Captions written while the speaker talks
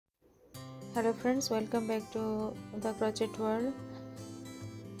Hello friends, welcome back to the crochet world.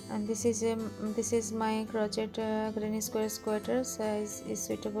 And this is my crochet granny square sweater. Size is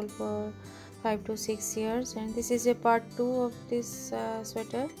suitable for 5 to 6 years, and this is a part 2 of this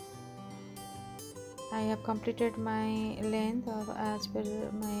sweater. I have completed my length as per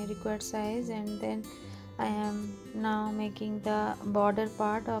my required size, and then I am now making the border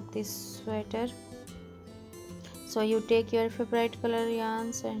part of this sweater. So you take your favorite color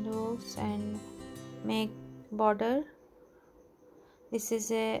yarns and hooks and make border. This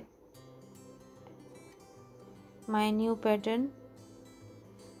is my new pattern.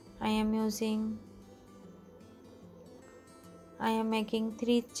 I am making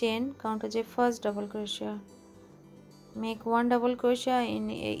 3 chain, count as a first double crochet. Make 1 double crochet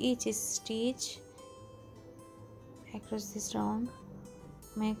in each stitch across this round.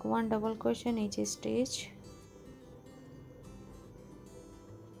 Make 1 double crochet in each stitch.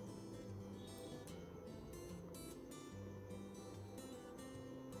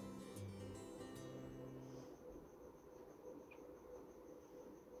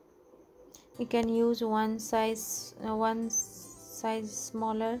 You can use one size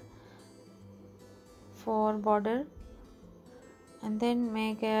smaller for border, and then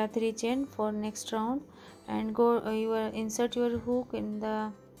make a 3 chain for next round, and go insert your hook in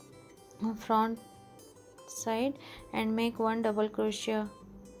the front side and make 1 double crochet.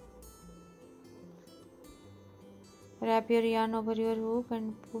 Wrap your yarn over your hook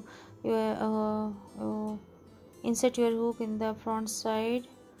and insert your hook in the front side,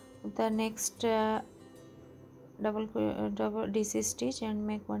 the next double DC stitch, and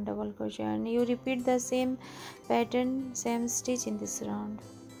make 1 double crochet, and you repeat the same pattern, same stitch in this round.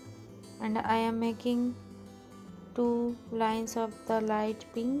 And I am making 2 lines of the light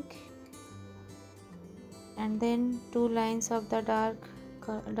pink and then 2 lines of the dark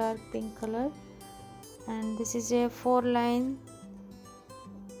pink color, and this is a 4 line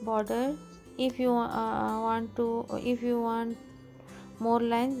border. If you want more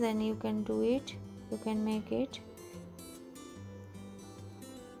lines, then you can do it, you can make it.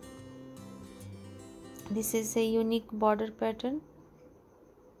 This is a unique border pattern.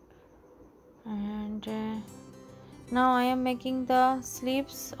 And now I am making the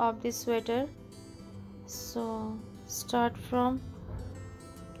sleeves of this sweater. So start from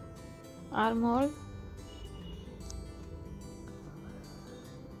armhole,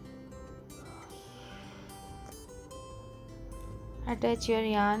 attach your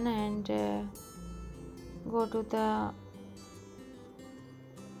yarn and go to the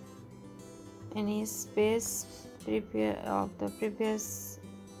any space of the previous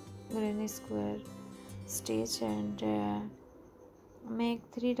granny square stitch, and make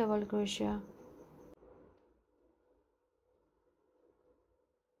 3 double crochet.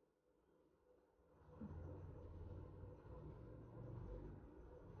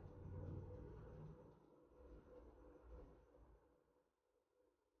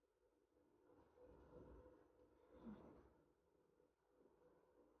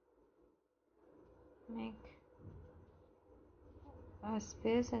 Make a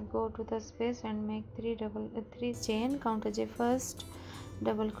space and go to the space and make 3 chain, count as a first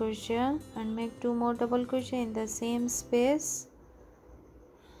double crochet, and make 2 more double crochet in the same space.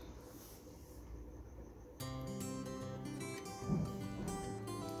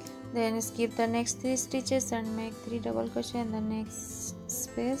 Then skip the next 3 stitches and make 3 double crochet in the next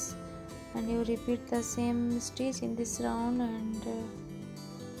space, and you repeat the same stitch in this round, and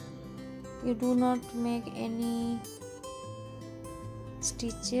you do not make any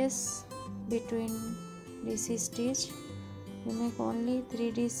stitches between DC stitch, you make only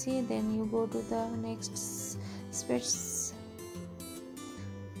 3 DC, then you go to the next space.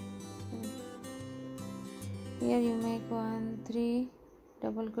 Here you make 3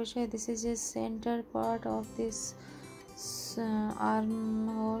 double crochet. This is a center part of this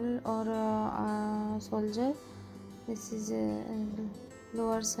armhole or soldier. This is a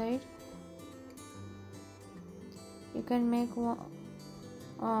lower side. You can make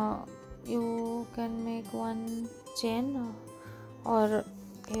one chain, or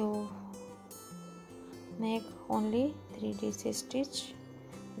you make only 3 DC stitch,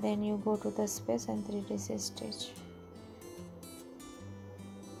 then you go to the space and 3 DC stitch.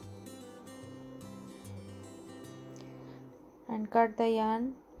 And cut the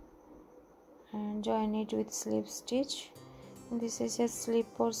yarn and join it with slip stitch. This is a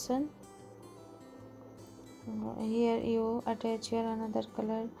slip portion. Here you attach your another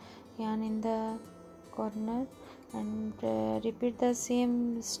color yarn in the corner and repeat the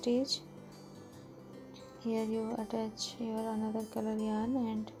same stitch. Here you attach your another color yarn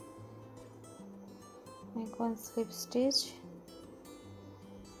and make one slip stitch,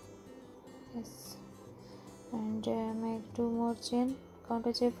 yes, and make 2 more chain,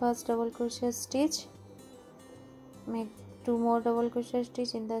 counter chain, first double crochet stitch, make 2 more double crochet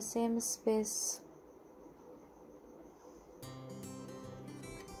stitch in the same space,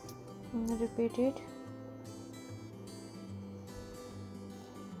 and repeat it,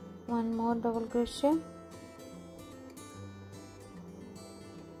 1 more double crochet,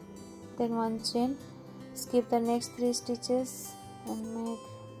 then 1 chain, skip the next 3 stitches and make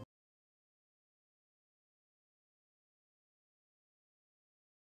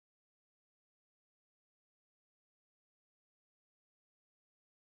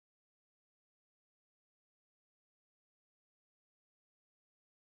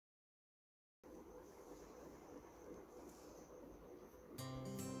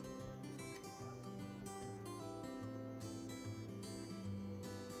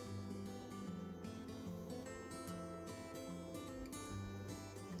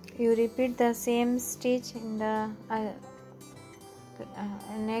you repeat the same stitch in the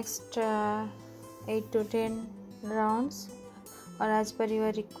next 8 to 10 rounds or as per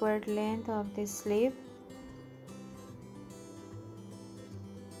your required length of the sleeve.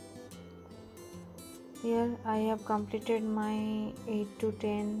 Here I have completed my 8 to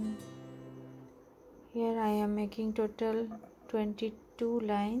 10. Here I am making total 22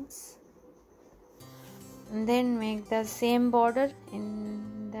 lines. And then make the same border in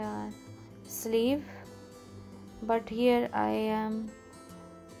the sleeve, but here I am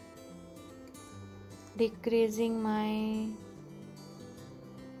decreasing my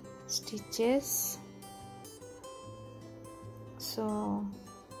stitches, so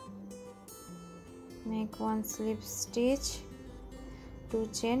make 1 slip stitch, 2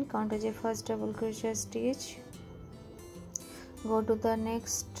 chain, counter chain, first double crochet stitch, go to the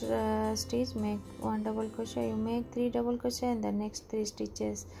next stitch, make 1 double crochet, you make 3 double crochet in the next 3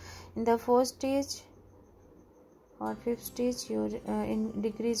 stitches. In the 4th stitch or 5th stitch you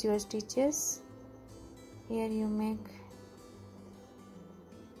decrease your stitches. Here you make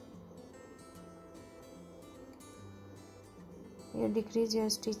decrease your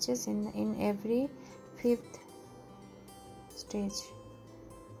stitches in every 5th stitch.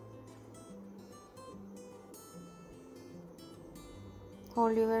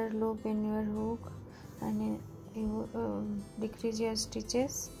 Hold your loop in your hook and you decrease your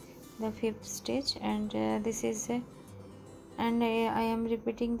stitches the 5th stitch, and this is and I am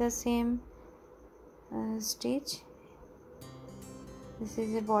repeating the same stitch. This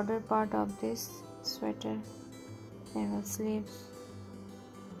is a border part of this sweater and sleeves,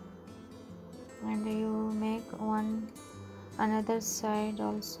 and you make another side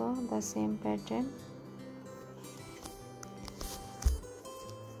also the same pattern.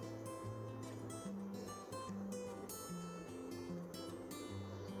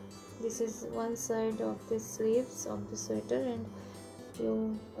 This is one side of the sleeves of the sweater, and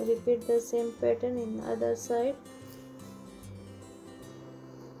you repeat the same pattern in the other side.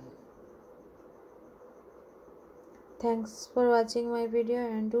 Thanks for watching my video,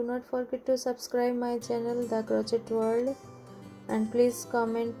 and do not forget to subscribe my channel The Crochet World, and please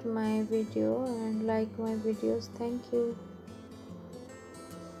comment my video and like my videos. Thank you.